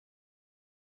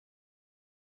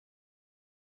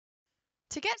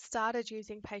To get started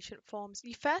using patient forms,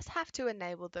 you first have to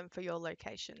enable them for your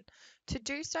location. To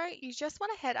do so, you just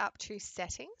want to head up to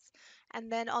Settings,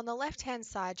 and then on the left-hand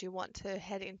side, you want to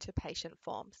head into Patient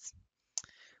Forms.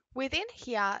 Within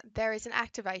here, there is an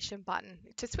activation button.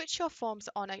 To switch your forms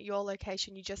on at your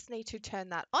location, you just need to turn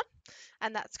that on,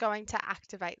 and that's going to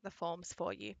activate the forms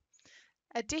for you.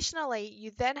 Additionally,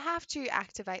 you then have to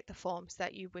activate the forms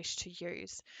that you wish to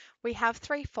use. We have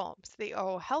three forms: the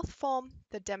oral health form,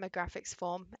 the demographics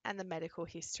form, and the medical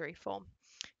history form.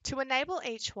 To enable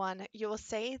each one, you will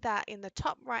see that in the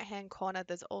top right hand corner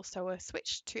there's also a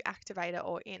switch to activate it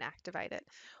or inactivate it.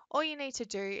 All you need to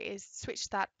do is switch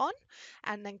that on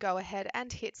and then go ahead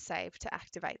and hit save to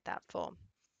activate that form.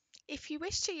 If you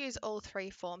wish to use all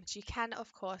three forms, you can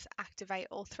of course activate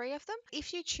all three of them.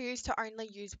 If you choose to only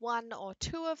use one or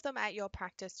two of them at your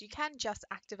practice, you can just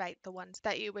activate the ones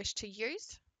that you wish to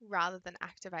use rather than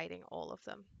activating all of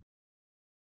them.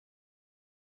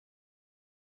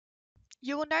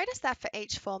 You will notice that for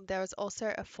each form there is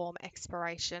also a form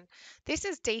expiration. This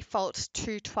is default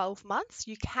to 12 months.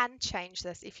 You can change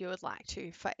this if you would like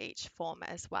to for each form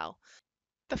as well.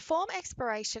 The form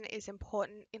expiration is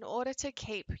important in order to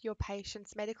keep your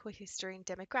patient's medical history and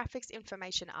demographics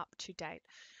information up to date.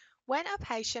 When a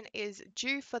patient is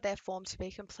due for their form to be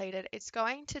completed, it's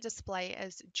going to display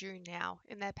as due now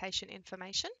in their patient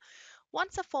information.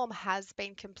 Once a form has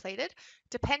been completed,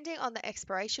 depending on the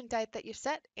expiration date that you've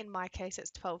set, in my case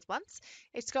it's 12 months,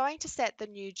 it's going to set the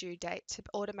new due date to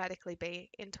automatically be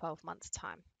in 12 months'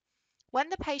 time. When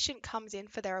the patient comes in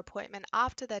for their appointment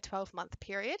after their 12-month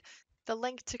period, the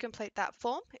link to complete that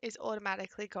form is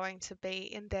automatically going to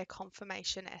be in their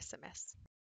confirmation SMS.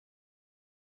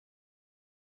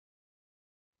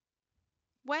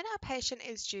 When a patient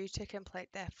is due to complete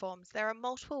their forms, there are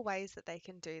multiple ways that they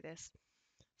can do this.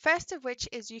 First of which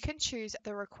is you can choose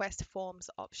the request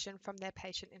forms option from their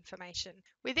patient information.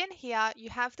 Within here, you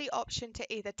have the option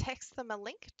to either text them a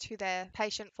link to their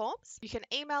patient forms, you can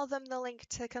email them the link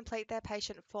to complete their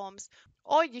patient forms,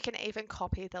 or you can even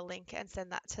copy the link and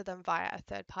send that to them via a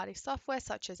third-party software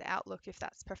such as Outlook if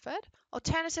that's preferred.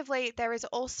 Alternatively, there is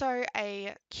also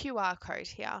a QR code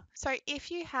here. So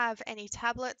if you have any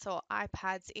tablets or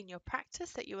iPads in your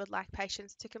practice that you would like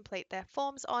patients to complete their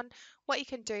forms on, what you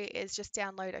can do is just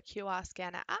download a QR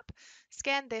scanner app,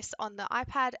 scan this on the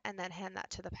iPad, and then hand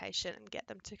that to the patient and get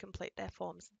them to complete their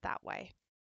forms that way.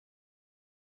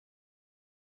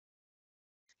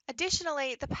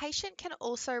 Additionally, the patient can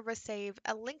also receive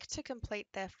a link to complete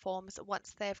their forms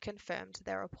once they've confirmed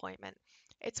their appointment.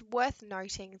 It's worth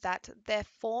noting that their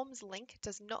forms link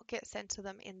does not get sent to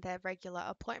them in their regular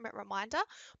appointment reminder,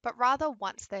 but rather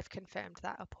once they've confirmed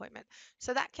that appointment.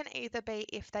 So that can either be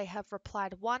if they have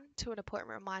replied one to an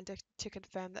appointment reminder to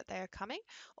confirm that they are coming,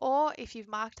 or if you've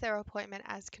marked their appointment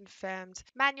as confirmed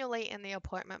manually in the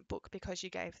appointment book because you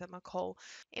gave them a call.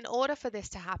 In order for this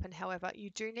to happen, however,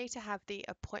 you do need to have the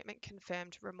appointment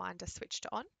confirmed reminder switched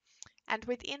on. And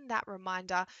within that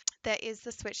reminder, there is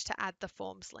the switch to add the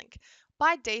forms link.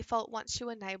 By default, once you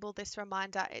enable this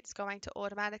reminder, it's going to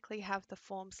automatically have the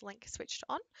forms link switched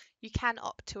on. You can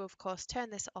opt to, of course,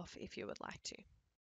 turn this off if you would like to.